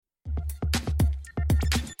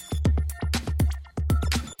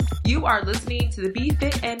You are listening to the Be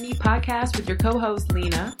Fit and Me podcast with your co-host,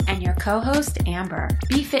 Lena. And your co-host, Amber.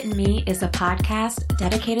 Be Fit and Me is a podcast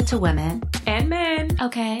dedicated to women and men,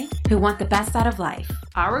 okay, who want the best out of life.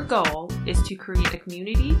 Our goal is to create a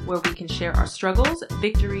community where we can share our struggles,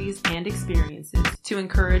 victories, and experiences to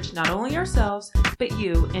encourage not only ourselves, but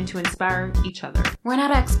you, and to inspire each other. We're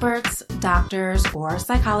not experts, doctors, or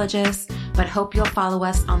psychologists, but hope you'll follow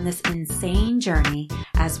us on this insane journey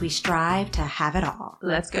as we strive to have it all.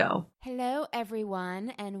 Let's go. Hello,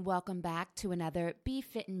 everyone, and welcome back to another Be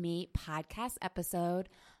Fit and Me podcast episode.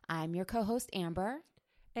 I'm your co-host, Amber.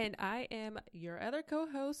 And I am your other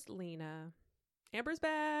co-host, Lena. Amber's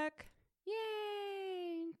back.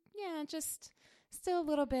 Yay! Yeah, just still a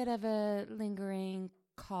little bit of a lingering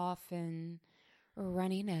cough and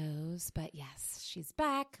runny nose, but yes, she's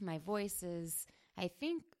back. My voice is, I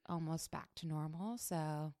think, almost back to normal,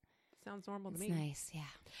 so sounds normal to me. It's nice, yeah.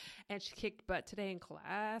 And she kicked butt today in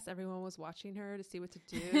class. Everyone was watching her to see what to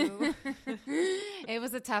do. It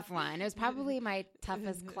was a tough one. It was probably my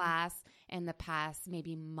toughest class in the past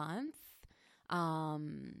maybe month,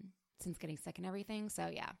 since getting sick and everything. So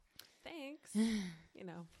yeah. Thanks. You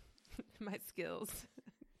know, my skills.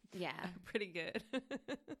 Yeah. are pretty good.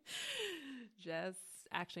 Just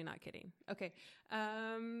actually not kidding. Okay.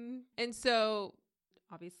 And so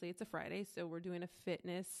obviously it's a Friday, so we're doing a Fit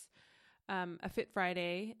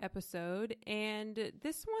Friday episode. And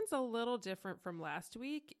this one's a little different from last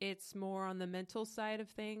week. It's more on the mental side of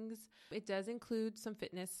things. It does include some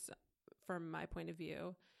fitness from my point of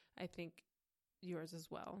view. I think yours as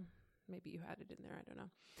well. Maybe you had it in there. I don't know.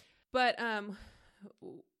 But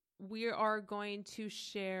we are going to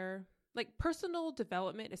share, like, personal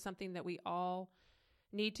development is something that we all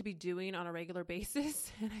need to be doing on a regular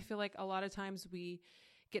basis. And I feel like a lot of times we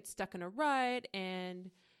get stuck in a rut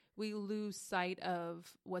and we lose sight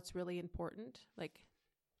of what's really important. Like,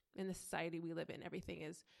 in the society we live in, everything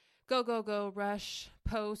is go, go, go, rush,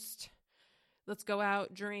 post, let's go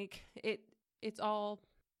out, drink. It's all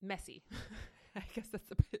messy. I guess that's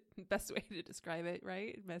the best way to describe it,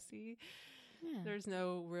 right? Messy. Yeah. There's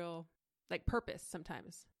no real, like, purpose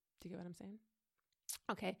sometimes. Do you get what I'm saying?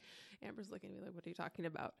 Okay. Amber's looking at me like, what are you talking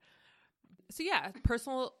about? So yeah,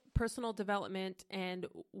 personal development and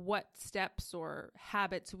what steps or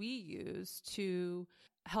habits we use to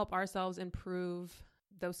help ourselves improve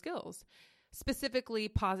those skills, specifically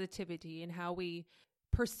positivity and how we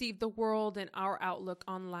perceive the world and our outlook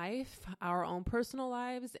on life, our own personal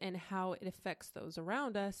lives, and how it affects those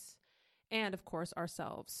around us, and of course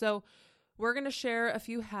ourselves. So we're going to share a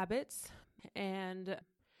few habits, and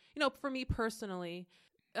for me personally,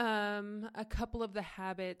 a couple of the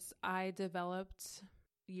habits I developed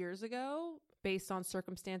years ago based on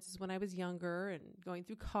circumstances when I was younger and going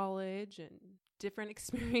through college and different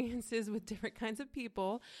experiences with different kinds of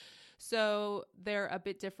people. So they're a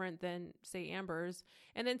bit different than, say, Amber's.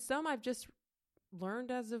 And then some I've just learned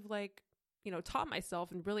as of taught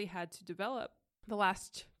myself and really had to develop the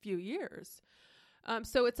last few years.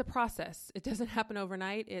 So it's a process. It doesn't happen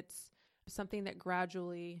overnight. It's something that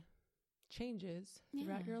gradually changes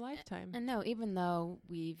throughout your lifetime. And no, even though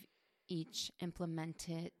we've each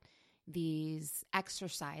implemented these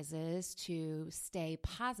exercises to stay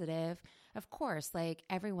positive, of course, like,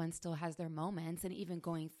 everyone still has their moments, and even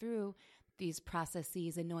going through these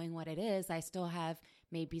processes and knowing what it is, I still have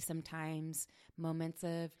maybe sometimes moments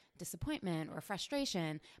of disappointment or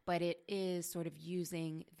frustration, but it is sort of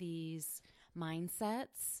using these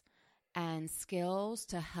mindsets and skills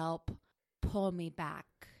to help pull me back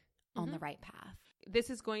on the right path. This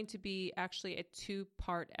is going to be actually a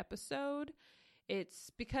 2-part episode. It's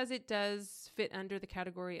because it does fit under the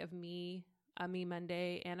category of Me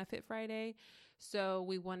Monday and a Fit Friday. So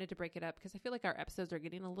we wanted to break it up because I feel like our episodes are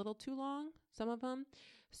getting a little too long, some of them.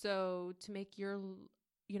 So to make your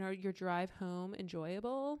drive home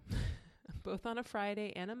enjoyable, both on a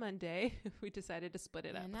Friday and a Monday, we decided to split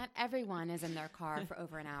it up. And not everyone is in their car for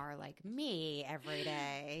over an hour like me every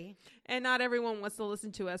day. And not everyone wants to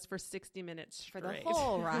listen to us for 60 minutes straight. For the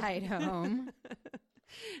whole ride home.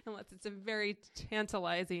 Unless it's a very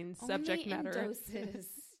tantalizing subject matter. In doses.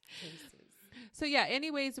 So yeah,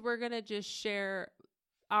 anyways, we're going to just share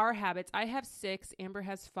our habits. I have 6, Amber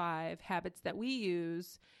has 5 habits that we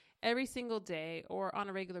use every single day or on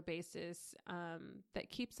a regular basis that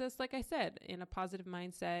keeps us, like I said, in a positive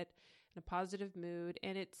mindset, in a positive mood.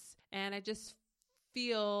 And I just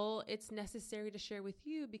feel it's necessary to share with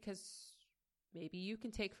you because maybe you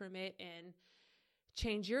can take from it and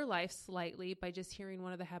change your life slightly by just hearing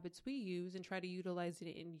one of the habits we use and try to utilize it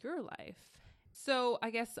in your life. So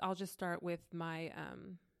I guess I'll just start with my,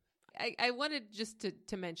 I wanted just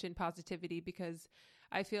to mention positivity because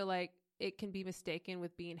I feel like it can be mistaken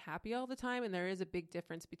with being happy all the time. And there is a big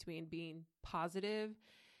difference between being positive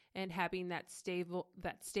and having that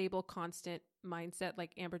stable, constant mindset,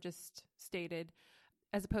 like Amber just stated,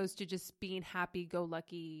 as opposed to just being happy, go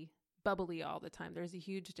lucky, bubbly all the time. There's a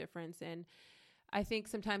huge difference. And I think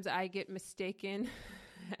sometimes I get mistaken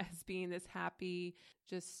as being this happy,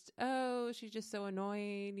 just, oh, she's just so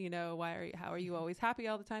annoying. You know, how are you always happy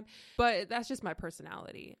all the time? But that's just my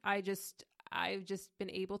personality. I've just been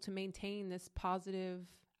able to maintain this positive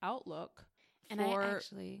outlook And I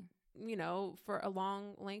actually, for a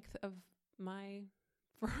long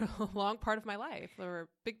part of my life, or a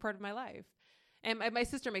big part of my life. And my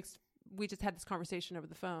sister we just had this conversation over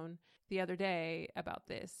the phone the other day about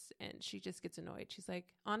this, and she just gets annoyed. She's like,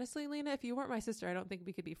 honestly, Lena, if you weren't my sister, I don't think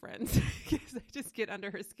we could be friends, because I just get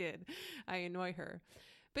under her skin. I annoy her.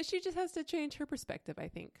 But she just has to change her perspective, I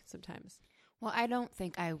think, sometimes. well, I don't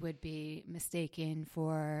think I would be mistaken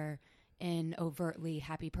for an overtly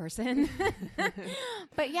happy person,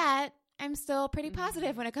 but yet I'm still pretty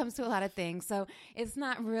positive when it comes to a lot of things. So it's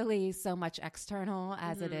not really so much external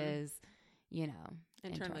as it is,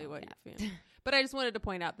 internally what you're feeling. But I just wanted to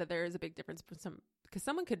point out that there is a big difference because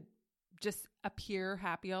someone could just appear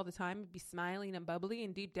happy all the time, be smiling and bubbly,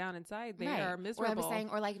 and deep down inside they are miserable.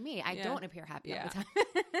 Or like me, I don't appear happy all the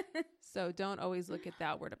time. So don't always look at the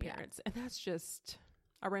outward appearance. And that's just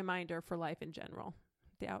a reminder for life in general.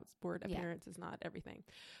 The outward appearance is not everything.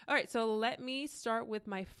 All right, so let me start with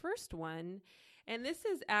my first one. And this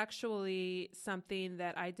is actually something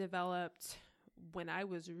that I developed when I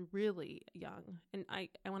was really young. And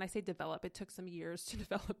when I say develop, it took some years to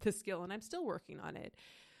develop this skill, and I'm still working on it.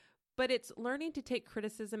 But it's learning to take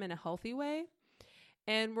criticism in a healthy way.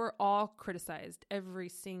 And we're all criticized every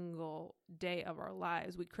single day of our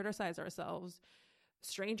lives. We criticize ourselves.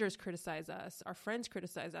 Strangers criticize us. Our friends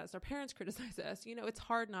criticize us. Our parents criticize us. It's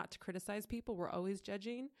hard not to criticize people. We're always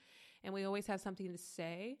judging, and we always have something to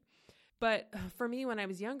say. But for me, when I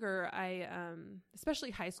was younger, especially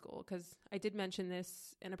high school, because I did mention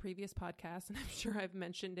this in a previous podcast, and I'm sure I've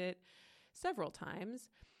mentioned it several times,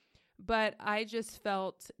 but I just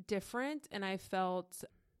felt different, and I felt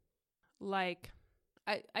like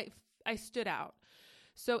I stood out.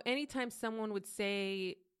 So anytime someone would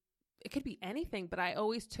say, it could be anything, but I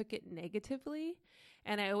always took it negatively,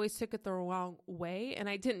 and I always took it the wrong way, and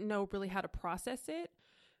I didn't know really how to process it.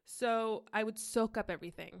 So I would soak up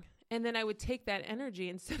everything. And then I would take that energy,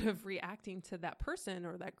 instead of reacting to that person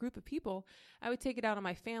or that group of people, I would take it out on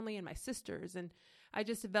my family and my sisters. And I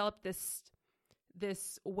just developed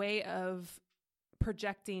this way of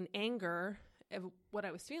projecting anger of what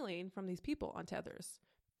I was feeling from these people onto others,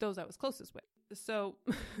 those I was closest with. So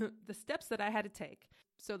the steps that I had to take.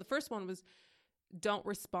 So the first one was, don't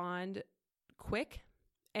respond quick.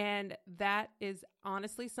 And that is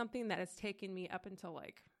honestly something that has taken me up until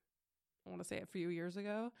I want to say a few years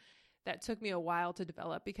ago. That took me a while to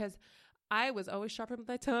develop, because I was always sharp with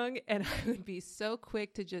my tongue, and I would be so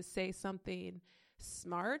quick to just say something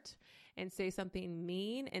smart and say something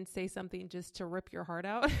mean and say something just to rip your heart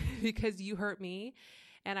out because you hurt me.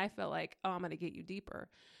 And I felt like, oh, I'm going to get you deeper.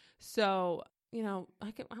 So, I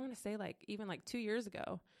want to say even 2 years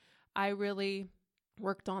ago, I really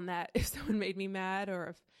worked on that. If someone made me mad,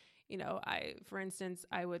 or if, for instance,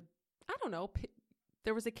 I would, I don't know,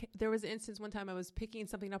 there was an instance one time I was picking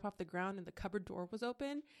something up off the ground, and the cupboard door was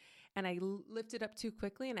open, and I lifted up too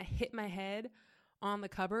quickly, and I hit my head on the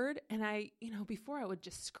cupboard. And before I would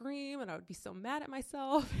just scream, and I would be so mad at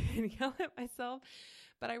myself and yell at myself.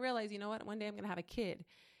 But I realized, one day I'm going to have a kid,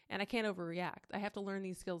 and I can't overreact. I have to learn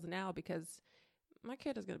these skills now, because my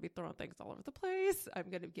kid is going to be throwing things all over the place. I'm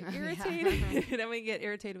going to get irritated and I'm going to get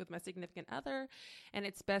irritated with my significant other. And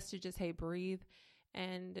it's best to just, hey, breathe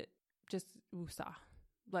and just woosah,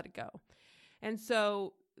 let it go. And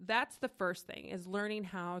so that's the first thing, is learning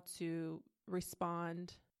how to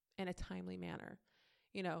respond in a timely manner.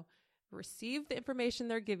 Receive the information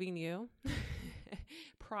they're giving you,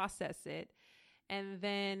 process it, and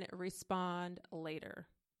then respond later.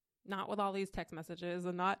 Not with all these text messages,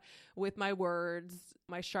 and not with my words,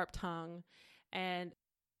 my sharp tongue. And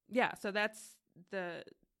so that's the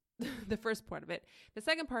first part of it. The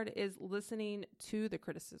second part is listening to the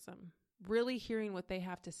criticism, really hearing what they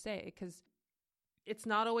have to say, because it's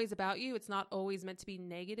not always about you. It's not always meant to be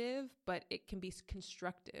negative, but it can be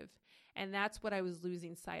constructive. And that's what I was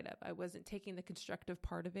losing sight of. I wasn't taking the constructive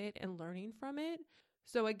part of it and learning from it.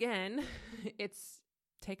 So again, it's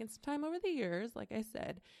taken some time over the years, like I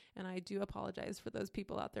said, and I do apologize for those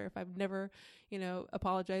people out there if I've never,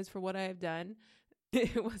 apologized for what I've done.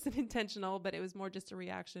 It wasn't intentional, but it was more just a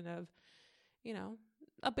reaction of,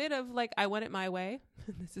 a bit of like, I want it my way.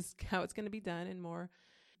 This is how it's going to be done. And more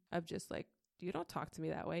of just like, you don't talk to me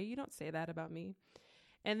that way. You don't say that about me.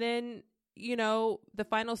 And then, the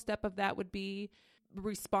final step of that would be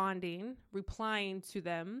replying to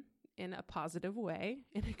them in a positive way,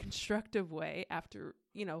 in a constructive way after,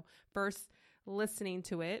 first listening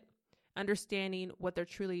to it, understanding what they're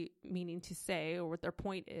truly meaning to say or what their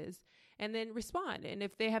point is, and then respond. And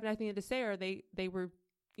if they have nothing to say or they were,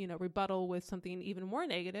 rebuttal with something even more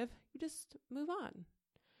negative, you just move on.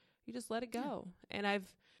 You just let it go. Yeah. And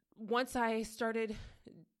once I started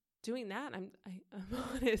doing that, I'm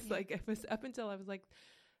honest, like it was up until I was like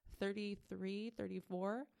 33,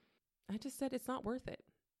 34, I just said, it's not worth it.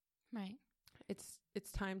 Right.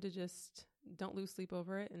 It's time to just don't lose sleep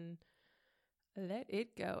over it and let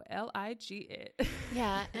it go. LIG it.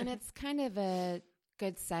 Yeah. And it's kind of a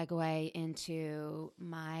good segue into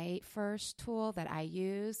my first tool that I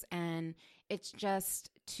use. And it's just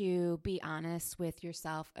to be honest with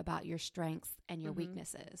yourself about your strengths and your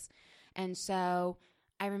weaknesses. And so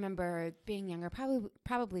I remember being younger,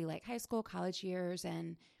 probably like high school, college years,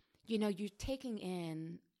 and, you're taking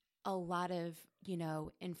in a lot of,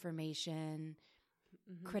 information,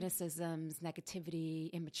 criticisms,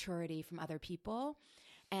 negativity, immaturity from other people.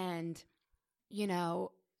 And,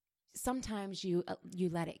 sometimes you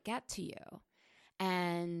let it get to you.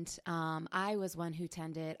 And I was one who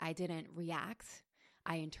I didn't react.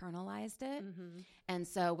 I internalized it. And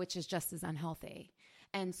so, which is just as unhealthy.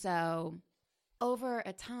 And so over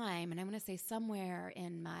a time, and I'm going to say somewhere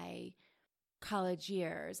in my college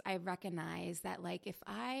years, I recognized that like, if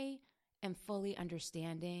I am fully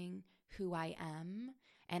understanding who I am,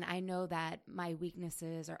 and I know that my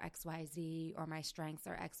weaknesses are XYZ or my strengths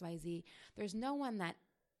are XYZ, there's no one that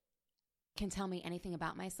can tell me anything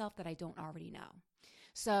about myself that I don't already know.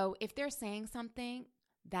 So if they're saying something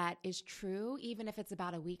that is true, even if it's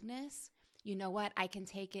about a weakness, you know what? I can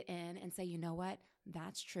take it in and say, you know what?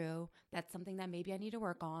 That's true. That's something that maybe I need to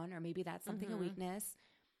work on, or maybe that's something a weakness,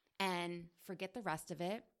 and forget the rest of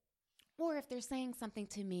it. Or if they're saying something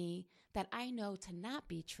to me that I know to not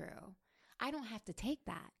be true, I don't have to take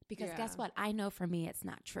that, because guess what? I know for me, it's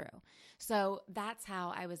not true. So that's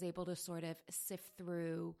how I was able to sort of sift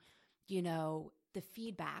through, the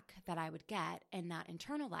feedback that I would get and not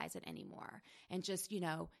internalize it anymore, and just,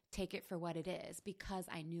 take it for what it is, because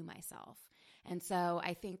I knew myself. And so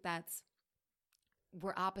I think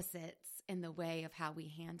we're opposites in the way of how we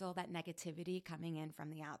handle that negativity coming in from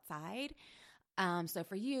the outside. So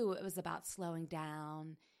for you, it was about slowing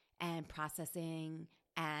down and processing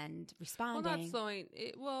and responding. Well, not slowing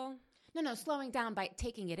it. Well, no, slowing down by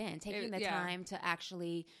taking it in, taking the time to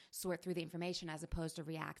actually sort through the information as opposed to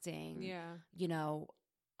reacting,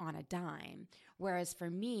 on a dime. Whereas for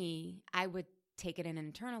me, I would take it in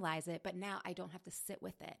and internalize it, but now I don't have to sit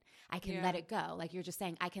with it. I can let it go. Like you're just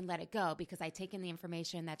saying, I can let it go because I take in the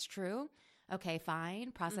information that's true. Okay,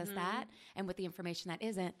 fine, process that. And with the information that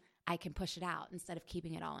isn't, I can push it out instead of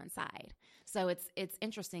keeping it all inside. So it's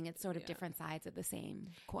interesting. It's sort of different sides of the same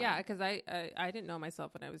coin. Yeah, because I didn't know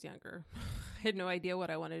myself when I was younger. I had no idea what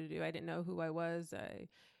I wanted to do. I didn't know who I was. I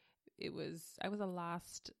was a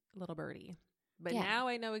lost little birdie. But now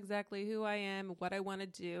I know exactly who I am, what I want to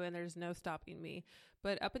do, and there's no stopping me.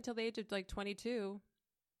 But up until the age of like 22,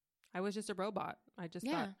 I was just a robot. I just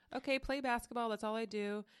thought, okay, play basketball. That's all I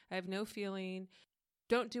do. I have no feeling.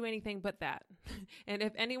 Don't do anything but that. And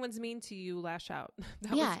if anyone's mean to you, lash out.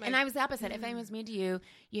 And I was the opposite. If anyone's mean to you,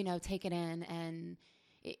 take it in, and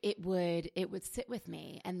it would sit with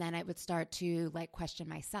me, and then I would start to like question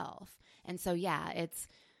myself. And so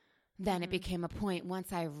then it became a point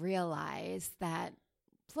once I realized that,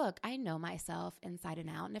 look, I know myself inside and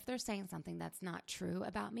out, and if they're saying something that's not true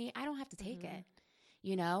about me, I don't have to take it.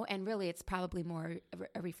 And really it's probably more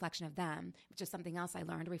a reflection of them, which is something else I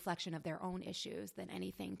learned, a reflection of their own issues than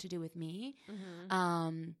anything to do with me.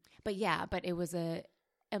 But it was a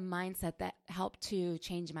mindset that helped to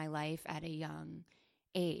change my life at a young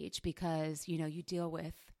age, because, you deal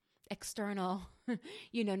with external,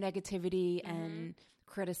 negativity and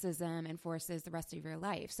criticism and forces the rest of your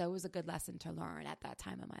life. So it was a good lesson to learn at that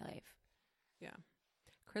time of my life. Yeah.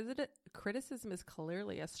 Criticism is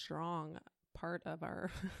clearly a strong part of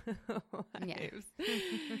our lives.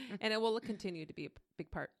 And it will continue to be a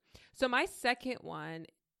big part. So my second one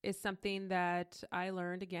is something that I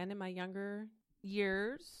learned again in my younger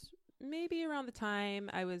years, maybe around the time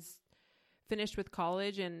I was finished with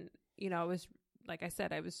college. And, I was, like I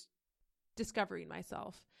said, I was discovering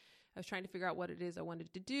myself. I was trying to figure out what it is I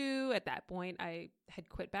wanted to do. At that point, I had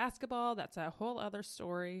quit basketball. That's a whole other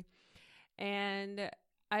story. And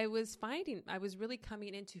I was really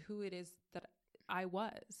coming into who it is that I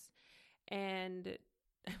was. And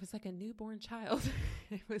I was like a newborn child.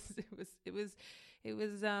 It was,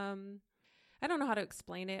 I don't know how to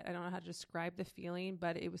explain it. I don't know how to describe the feeling,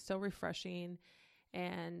 but it was so refreshing.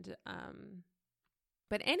 And,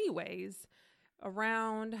 but anyways,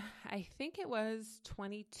 around, I think it was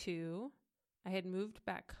 22, I had moved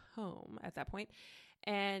back home at that point,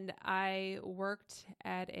 and I worked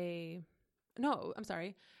at I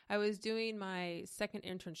was doing my second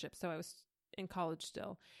internship. So I was in college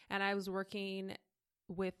still, and I was working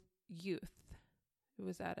with youth. It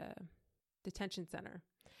was at a detention center,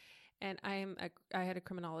 and I had a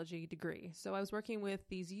criminology degree. So I was working with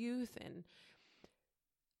these youth, and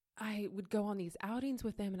I would go on these outings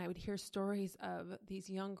with them, and I would hear stories of these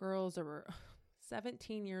young girls that were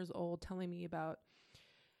 17 years old telling me about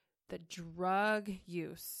the drug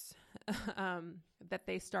use that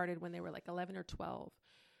they started when they were like 11 or 12.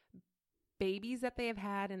 Babies that they have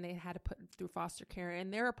had, and they had to put through foster care,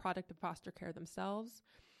 and they're a product of foster care themselves.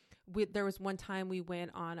 There was one time we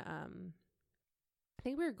went on, I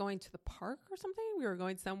think we were going to the park or something. We were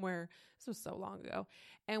going somewhere. This was so long ago.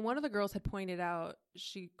 And one of the girls had pointed out,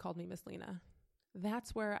 she called me Miss Lena.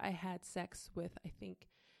 That's where I had sex with, I think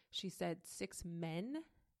she said 6 men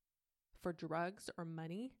for drugs or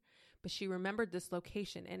money. But she remembered this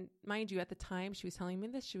location. And mind you, at the time she was telling me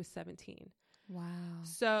this, she was 17. Wow.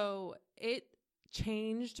 So it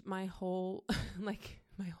changed my whole, my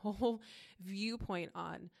whole viewpoint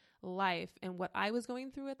on life and what I was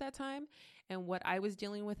going through at that time and what I was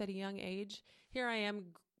dealing with at a young age. Here I am,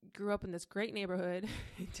 grew up in this great neighborhood,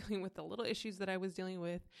 dealing with the little issues that I was dealing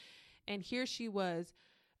with. And here she was,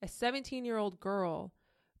 a 17-year-old girl,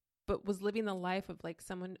 but was living the life of like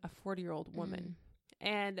someone, a 40-year-old woman.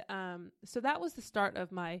 And so that was the start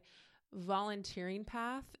of my volunteering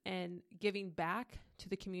path and giving back to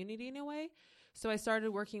the community in a way. So I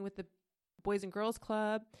started working with the Boys and Girls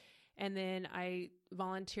Club, and then I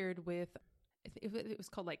volunteered with, it was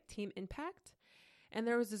called like Team Impact. And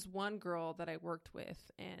there was this one girl that I worked with,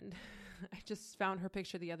 and I just found her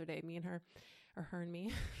picture the other day, me and her, or her and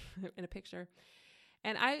me in a picture.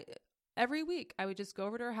 And every week I would just go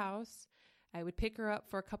over to her house. I would pick her up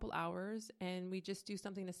for a couple hours, and we just do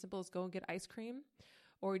something as simple as go and get ice cream,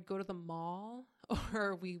 or we'd go to the mall,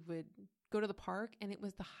 or we would go to the park, and it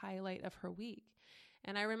was the highlight of her week.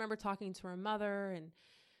 And I remember talking to her mother, and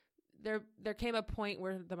there came a point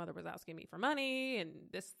where the mother was asking me for money and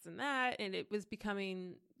this and that, and it was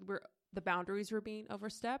becoming where the boundaries were being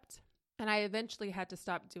overstepped. And I eventually had to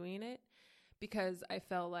stop doing it because I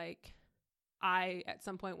felt like I, at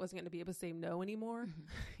some point, wasn't going to be able to say no anymore,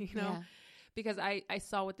 because I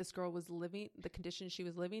saw what this girl was living, the conditions she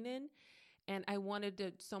was living in. And I wanted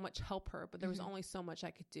to so much help her, but there was only so much I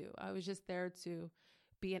could do. I was just there to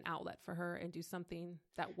be an outlet for her and do something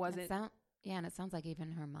that wasn't. And it sounds like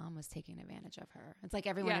even her mom was taking advantage of her. It's like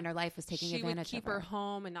everyone in her life was taking advantage of her. She would keep her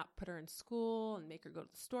home and not put her in school and make her go to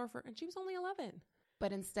the store and she was only 11.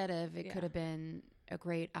 But instead of, it could have been a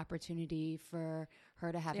great opportunity for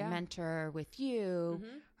her to have a mentor with you.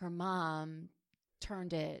 Her mom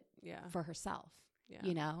turned it for herself,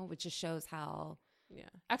 which just shows how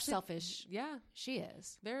actually selfish she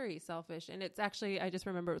is. Very selfish. And it's actually, I just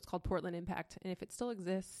remember it was called Portland Impact. And if it still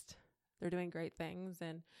exists, they're doing great things.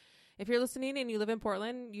 And if you're listening and you live in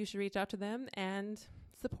Portland, you should reach out to them and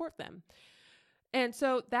support them. And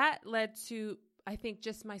so that led to, I think,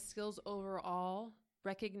 just my skills overall,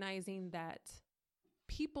 recognizing that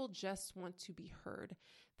people just want to be heard.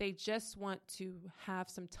 They just want to have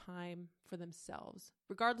some time for themselves,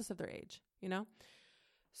 regardless of their age,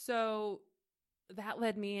 So that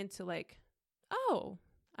led me into like, oh,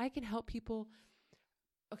 I can help people.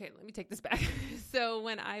 Okay, let me take this back. So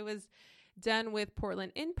when I was done with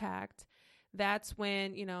Portland Impact, that's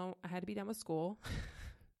when, I had to be done with school.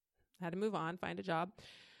 I had to move on, find a job.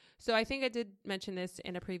 So I think I did mention this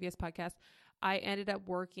in a previous podcast. I ended up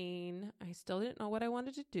working, I still didn't know what I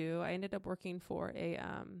wanted to do. I ended up working for a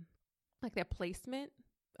placement,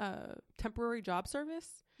 temporary job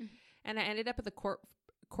service. And I ended up at the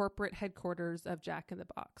corporate headquarters of Jack in the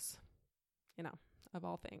Box, of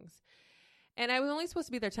all things. And I was only supposed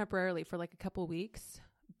to be there temporarily for like a couple weeks,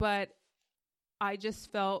 but I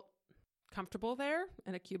just felt comfortable there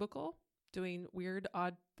in a cubicle doing weird,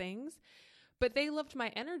 odd things. But they loved my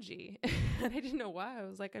energy, and I didn't know why. I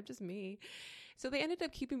was like, I'm just me. So they ended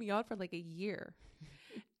up keeping me on for like a year.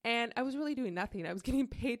 And I was really doing nothing. I was getting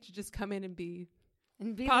paid to just come in and be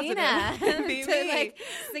positive. Lena. Be to like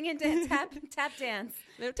sing and dance, tap dance.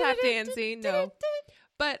 No tap dancing, no.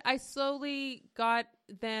 But I slowly got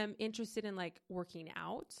them interested in like working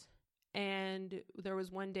out. And there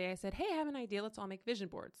was one day I said, hey, I have an idea. Let's all make vision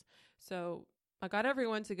boards. So I got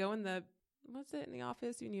everyone to go in the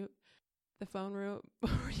office, the phone room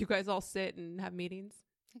where you guys all sit and have meetings.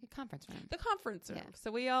 Like a conference room. The conference room. Yeah. So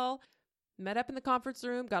we all met up in the conference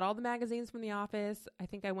room, got all the magazines from the office. I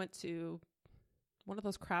think I went to one of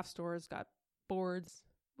those craft stores, got boards.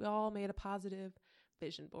 We all made a positive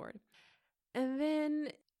vision board. And then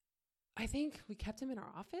I think we kept him in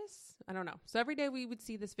our office. I don't know. So every day we would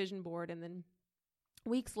see this vision board. And then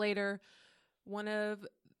weeks later, one of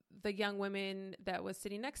the young women that was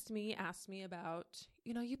sitting next to me asked me about,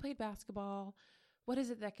 you played basketball. What is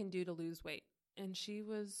it that can do to lose weight? And she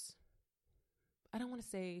was, I don't want to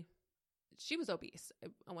say, she was obese.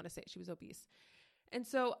 I want to say she was obese. And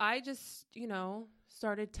so I just,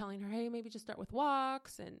 started telling her, hey, maybe just start with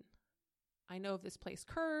walks. And I know of this place,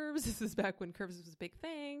 Curves. This is back when Curves was a big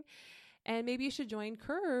thing. And maybe you should join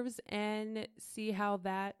Curves and see how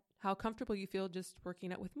comfortable you feel just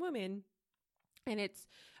working out with women. And it's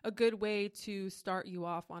a good way to start you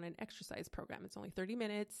off on an exercise program. It's only 30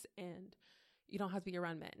 minutes and you don't have to be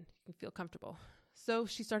around men. You can feel comfortable. So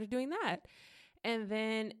she started doing that. And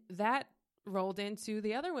then that rolled into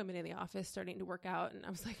the other women in the office starting to work out. And I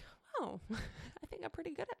was like, oh, I think I'm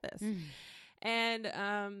pretty good at this. And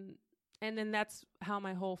then that's how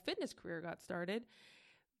my whole fitness career got started.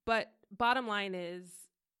 But bottom line is,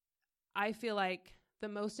 I feel like the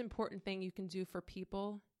most important thing you can do for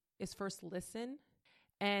people is first listen.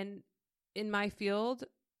 And in my field,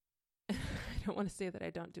 I don't want to say that I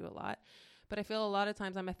don't do a lot, but I feel a lot of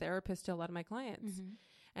times I'm a therapist to a lot of my clients. Mm-hmm.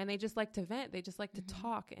 And they just like to vent. They just like to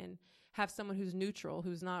talk and have someone who's neutral,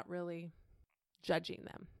 who's not really judging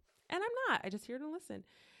them. And I'm not. I just here to listen.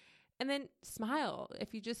 And then smile.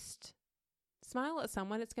 If you just smile at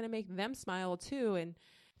someone, it's going to make them smile too. And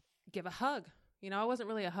give a hug. I wasn't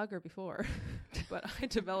really a hugger before, but I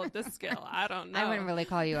developed this skill. I don't know. I wouldn't really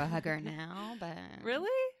call you a hugger now, but really?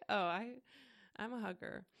 Oh, I'm a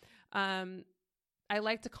hugger. I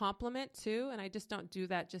like to compliment too. And I just don't do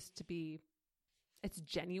that just to be, it's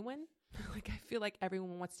genuine. Like, I feel like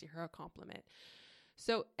everyone wants to hear a compliment.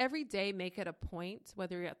 So every day, make it a point,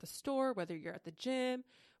 whether you're at the store, whether you're at the gym,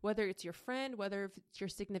 whether it's your friend, whether it's your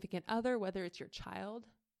significant other, whether it's your child,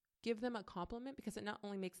 give them a compliment, because it not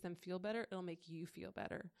only makes them feel better, it'll make you feel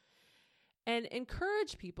better. And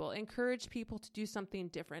encourage people to do something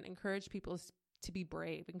different, encourage people to be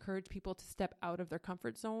brave, encourage people to step out of their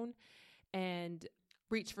comfort zone and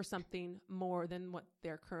reach for something more than what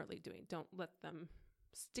they're currently doing. Don't let them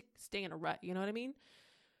stay in a rut. You know what I mean?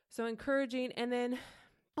 So encouraging, and then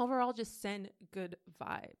overall just send good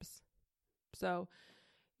vibes. So,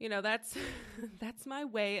 that's my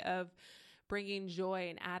way of bringing joy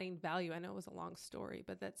and adding value. I know it was a long story,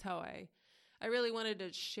 but that's how I really wanted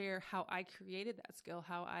to share how I created that skill,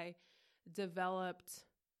 how I developed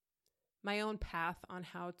my own path on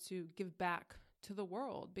how to give back to the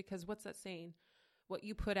world. Because what's that saying? What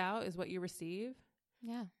you put out is what you receive.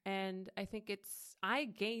 Yeah. And I think I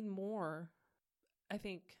gain more. I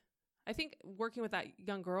think working with that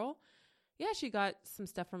young girl, yeah, she got some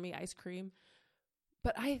stuff from me, ice cream.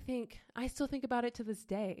 But I still think about it to this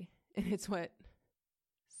day. And it's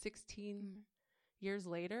 16 years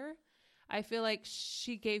later. I feel like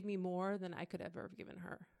she gave me more than I could ever have given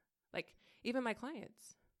her. Like, even my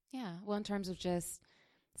clients. Yeah. Well, in terms of just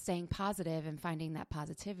staying positive and finding that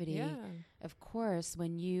positivity, of course,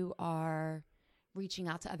 when you are reaching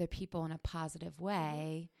out to other people in a positive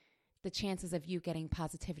way, the chances of you getting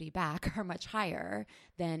positivity back are much higher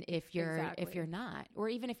than if you're not, or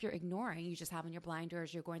even if you're ignoring, you just have on your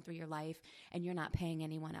blinders, you're going through your life and you're not paying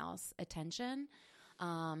anyone else attention.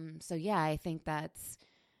 So yeah, I think that's,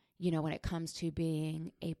 when it comes to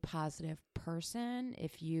being a positive person,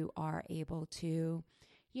 if you are able to,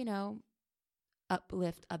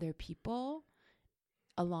 uplift other people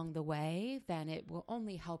along the way, then it will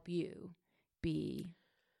only help you be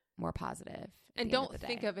more positive. And don't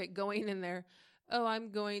think of it going in there, oh, I'm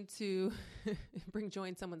going to bring joy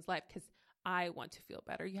in someone's life because I want to feel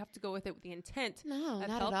better. You have to go with it with the intent of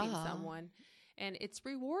helping someone. And it's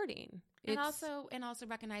rewarding. And also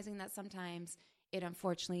recognizing that sometimes it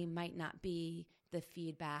unfortunately might not be the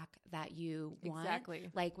feedback that you want. Exactly.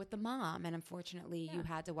 Like with the mom. And unfortunately, you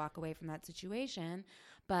had to walk away from that situation.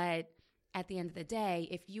 But at the end of the day,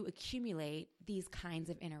 if you accumulate these kinds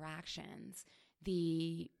of interactions,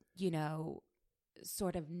 the,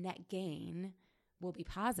 sort of net gain will be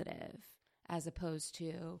positive, as opposed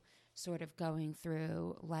to sort of going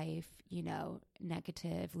through life,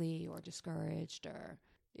 negatively or discouraged or.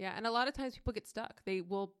 Yeah. And a lot of times people get stuck. They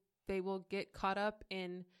will get caught up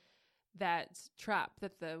in that trap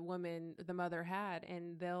that the mother had,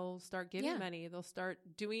 and they'll start giving money. They'll start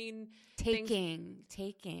doing taking.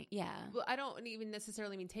 Yeah. Well, I don't even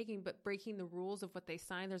necessarily mean taking, but breaking the rules of what they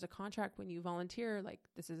sign. There's a contract when you volunteer, like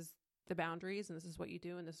this is the boundaries and this is what you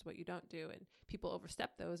do and this is what you don't do. And people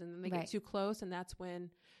overstep those and then they get too close. And that's when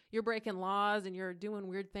you're breaking laws and you're doing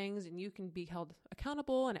weird things and you can be held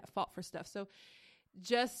accountable and at fault for stuff. So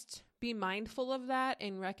just be mindful of that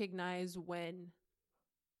and recognize when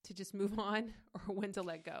to just move on or when to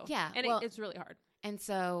let go. Yeah. And it's really hard. And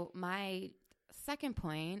so my second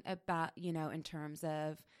point about, in terms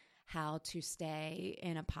of how to stay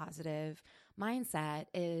in a positive mindset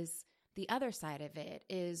is the other side of it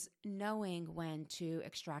is knowing when to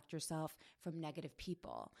extract yourself from negative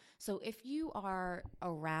people. So if you are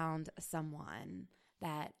around someone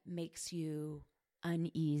that makes you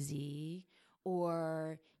uneasy,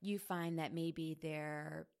 or you find that maybe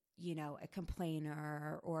they're, a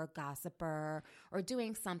complainer or a gossiper or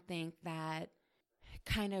doing something that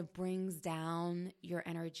kind of brings down your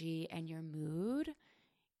energy and your mood,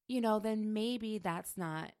 then maybe that's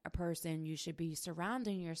not a person you should be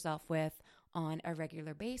surrounding yourself with on a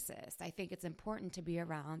regular basis. I think it's important to be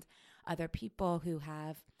around other people who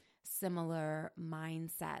have similar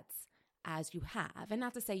mindsets as you have. And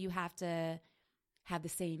not to say you have to have the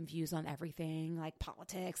same views on everything like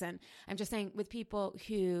politics. And I'm just saying with people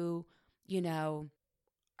who, will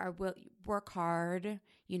work hard,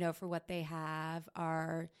 for what they have,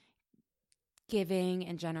 are giving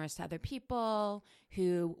and generous to other people,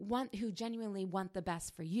 who genuinely want the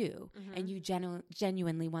best for you, and you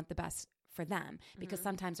genuinely want the best for them. Because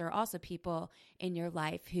sometimes there are also people in your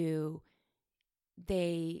life who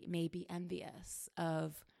they may be envious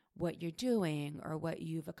of what you're doing or what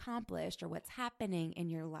you've accomplished or what's happening in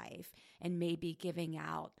your life, and maybe giving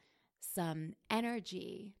out some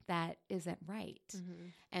energy that isn't right.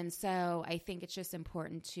 And so I think it's just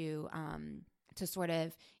important to sort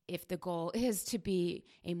of, if the goal is to be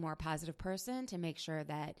a more positive person, to make sure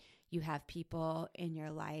that you have people in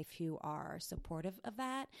your life who are supportive of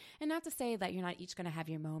that. And not to say that you're not each going to have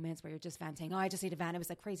your moments where you're just venting, I just need to vent. It was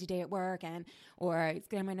a crazy day at work, or it's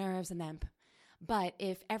getting on my nerves. But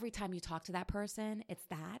if every time you talk to that person, it's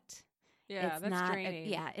that. Yeah, it's that's not draining.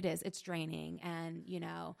 Yeah, it is. It's draining. And,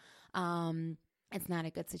 it's not a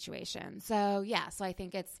good situation. So I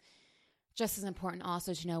think it's just as important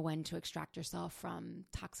also to know when to extract yourself from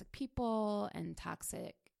toxic people and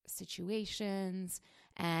toxic situations.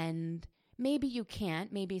 And maybe you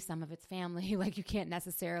can't, maybe some of it's family, like you can't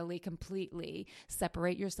necessarily completely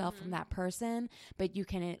separate yourself from that person, but you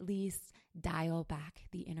can at least dial back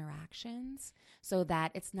the interactions so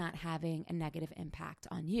that it's not having a negative impact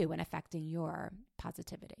on you and affecting your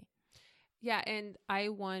positivity. Yeah. And I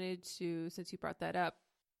wanted to, since you brought that up,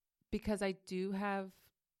 because I do have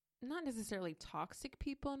not necessarily toxic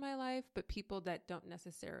people in my life, but people that don't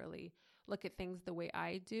necessarily look at things the way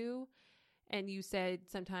I do. And you said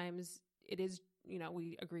sometimes it is,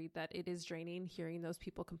 we agreed that it is draining hearing those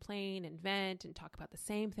people complain and vent and talk about the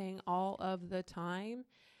same thing all of the time.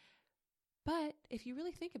 But if you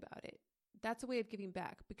really think about it, that's a way of giving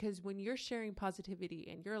back, because when you're sharing positivity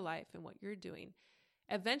in your life and what you're doing,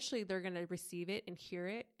 eventually they're going to receive it and hear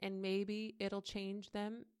it, and maybe it'll change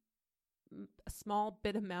them a small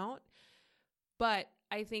bit amount. But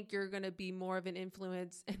I think you're going to be more of an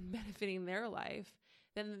influence and benefiting their life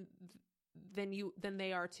than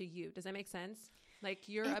they are to you. Does that make sense? Like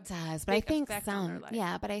it does, but I think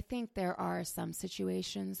but I think there are some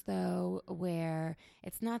situations though where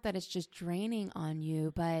it's not that it's just draining on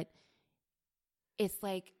you, but it's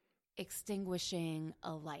like extinguishing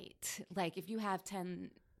a light. Like if you have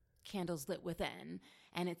 10 candles lit within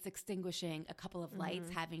and it's extinguishing a couple of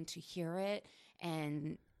lights, having to hear it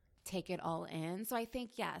and take it all in. So I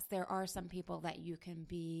think, yes, there are some people that you can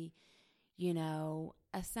be,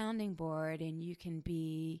 a sounding board, and you can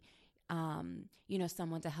be,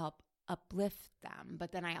 someone to help uplift them.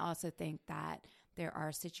 But then I also think that there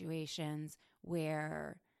are situations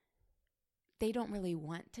where they don't really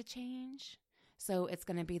want to change. So it's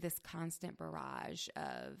going to be this constant barrage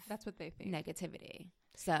of that's what they think, negativity.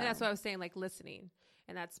 So and that's what I was saying, like listening.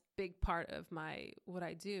 And that's a big part of what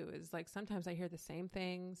I do is like, sometimes I hear the same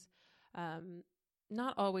things,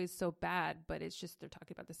 not always so bad, but it's just, they're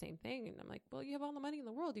talking about the same thing. And I'm like, well, you have all the money in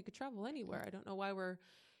the world. You could travel anywhere. I don't know why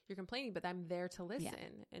you're complaining, but I'm there to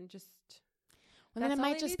listen and just. Well, then it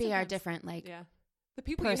might just be our different, the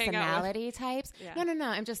people personality types. Yeah. No.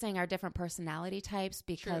 I'm just saying our different personality types,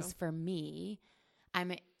 because for me,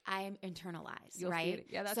 I'm internalized, right?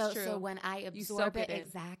 Yeah, that's true. So when I absorb it,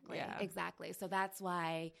 exactly. So that's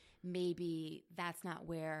why maybe that's not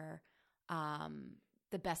where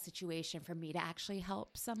the best situation for me to actually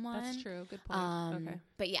help someone. That's true. Good point.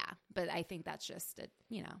 Okay. But I think that's just a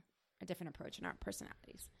different approach in our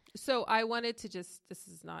personalities. So I wanted to this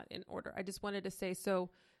is not in order. I just wanted to say, so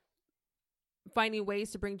finding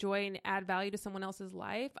ways to bring joy and add value to someone else's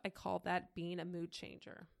life, I call that being a mood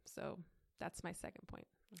changer. So that's my second point.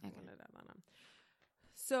 Okay.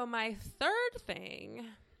 So my third thing,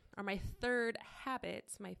 or my third habit,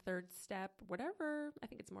 my third step, whatever, I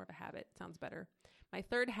think it's more of a habit. Sounds better. My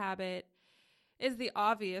third habit is the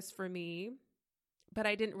obvious for me, but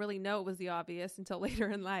I didn't really know it was the obvious until later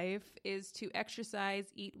in life, is to exercise,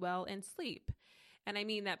 eat well, and sleep. And I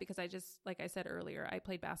mean that because like I said earlier, I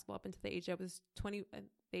played basketball up until the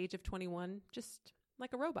age of 21, just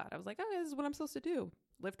like a robot. I was like, oh, this is what I'm supposed to do.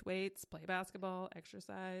 Lift weights, play basketball,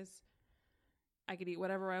 exercise. I could eat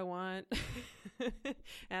whatever I want.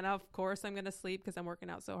 And of course I'm going to sleep because I'm working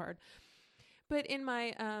out so hard. But in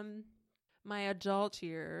my adult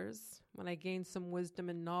years, when I gained some wisdom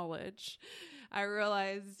and knowledge, I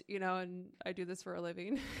realized, and I do this for a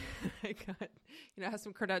living, I got, have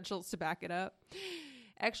some credentials to back it up.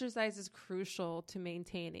 Exercise is crucial to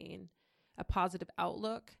maintaining a positive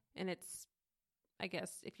outlook. And it's, I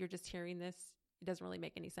guess, if you're just hearing this, it doesn't really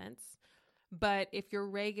make any sense. But if you're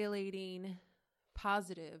regulating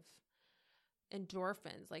positive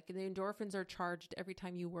endorphins, like the endorphins are charged every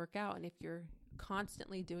time you work out. And if you're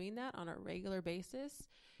constantly doing that on a regular basis,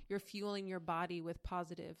 you're fueling your body with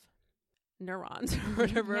positive neurons or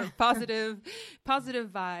whatever, positive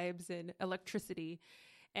vibes and electricity.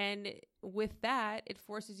 And with that, it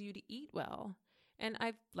forces you to eat well. And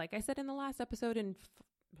like I said in the last episode and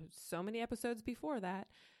so many episodes before that,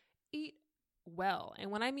 eat well. And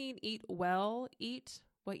when I mean eat well, eat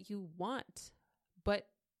what you want, but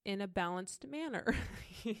in a balanced manner.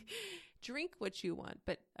 Drink what you want,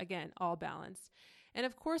 but again, all balanced. And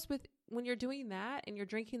of course, when you're doing that and you're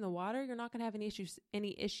drinking the water, you're not going to have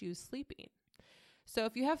any issues sleeping. So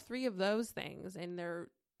if you have 3 of those things and they're,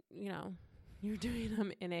 you're doing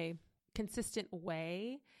them in a consistent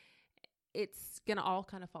way, it's going to all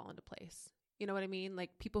kind of fall into place. You know what I mean?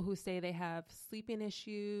 Like people who say they have sleeping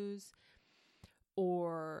issues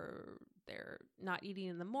or they're not eating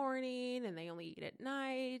in the morning and they only eat at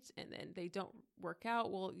night and then they don't work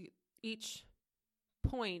out. Well, each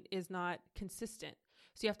point is not consistent.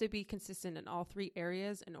 So you have to be consistent in all 3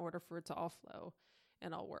 areas in order for it to all flow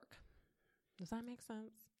and all work. Does that make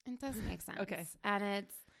sense? It does make sense. Okay. And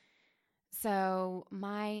so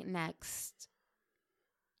my next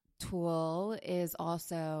tool is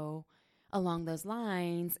also along those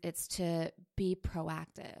lines. It's to be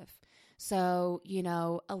proactive. So,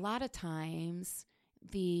 a lot of times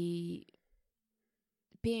the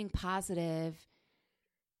being positive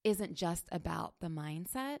isn't just about the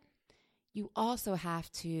mindset. You also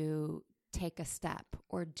have to take a step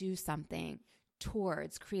or do something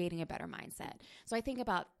towards creating a better mindset. So I think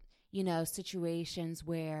about, situations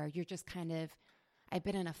where you're just I've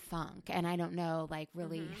been in a funk and I don't know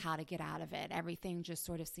really how to get out of it. Everything just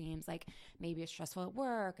sort of seems like maybe it's stressful at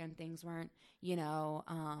work and things weren't,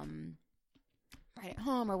 right at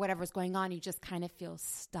home or whatever's going on. You just kind of feel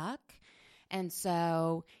stuck. And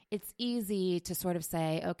so it's easy to sort of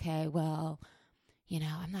say, okay, well,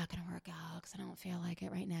 I'm not going to work out because I don't feel like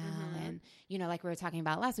it right now. Mm-hmm. And, like we were talking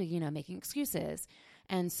about last week, making excuses.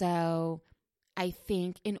 And so I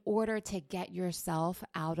think in order to get yourself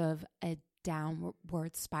out of a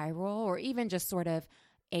downward spiral or even just sort of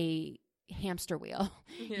a hamster wheel,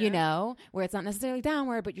 where it's not necessarily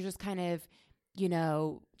downward, but you're just kind of,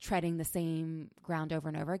 treading the same ground over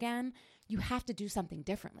and over again, you have to do something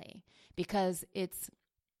differently because it's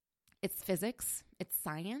physics, it's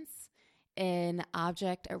science. An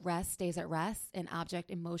object at rest stays at rest, an object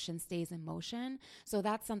in motion stays in motion. So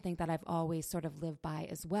that's something that I've always sort of lived by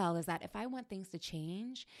as well, is that if I want things to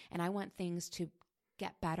change and I want things to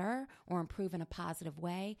get better or improve in a positive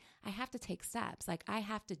way, I have to take steps. Like I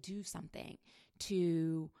have to do something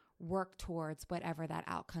to work towards whatever that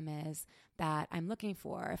outcome is that I'm looking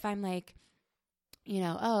for. If I'm like, when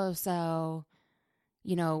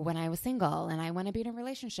I was single and I want to be in a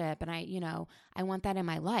relationship and I want that in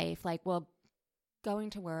my life,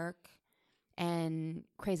 going to work and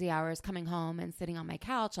crazy hours, coming home and sitting on my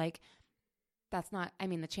couch, that's not,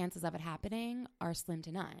 the chances of it happening are slim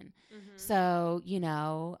to none. Mm-hmm. So,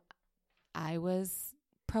 I was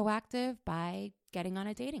proactive by getting on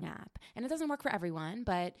a dating app. And it doesn't work for everyone,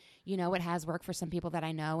 but, it has worked for some people that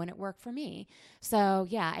I know and it worked for me. So,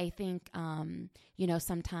 yeah, I think,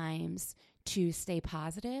 sometimes to stay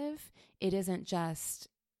positive, it isn't just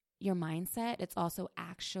your mindset. It's also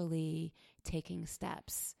actually taking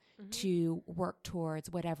steps to work towards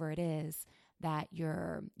whatever it is that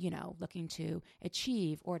you're, looking to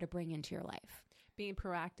achieve or to bring into your life. Being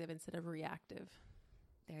proactive instead of reactive.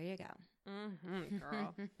 There you go. Mm-hmm,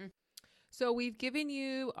 girl. So we've given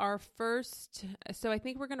you our first, so I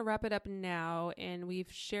think we're going to wrap it up now, and we've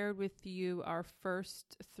shared with you our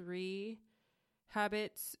first 3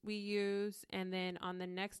 habits we use. And then on the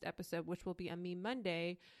next episode, which will be a Me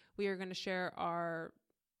Monday, we are going to share our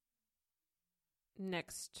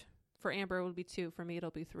next, for Amber it will be 2, for me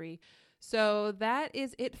it'll be 3. So that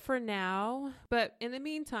is it for now. But in the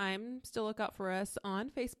meantime, still look out for us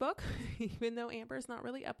on Facebook, even though Amber's not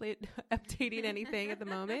really updating anything at the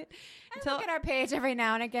moment. I look at our page every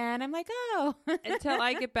now and again. I'm like, oh. Until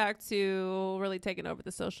I get back to really taking over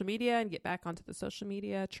the social media and get back onto the social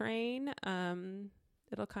media train,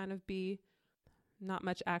 it'll kind of be not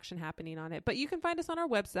much action happening on it. But you can find us on our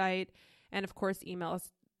website, and of course, email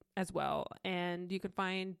us as well. And you can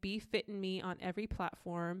find Be Fit in Me on every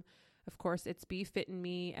platform. Of course, it's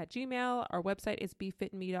BeFitInMe at Gmail. Our website is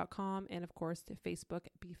BeFitInMe.com. And of course, to Facebook,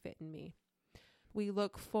 BeFitInMe. We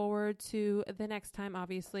look forward to the next time,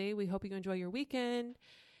 obviously. We hope you enjoy your weekend.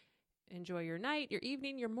 Enjoy your night, your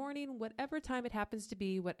evening, your morning, whatever time it happens to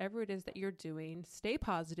be, whatever it is that you're doing. Stay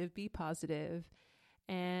positive, be positive,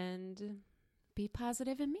 and be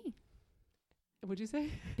positive in me. What'd you say?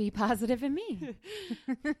 Be positive in me.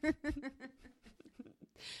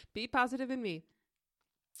 Be positive in me.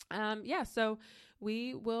 So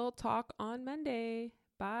we will talk on Monday.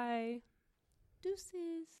 Bye.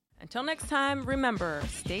 Deuces. Until next time, remember,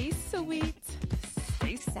 stay sweet,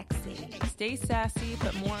 stay sexy, stay sassy,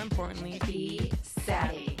 but more importantly, be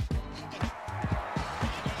savvy.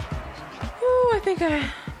 Ooh, I think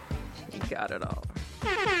I got it all.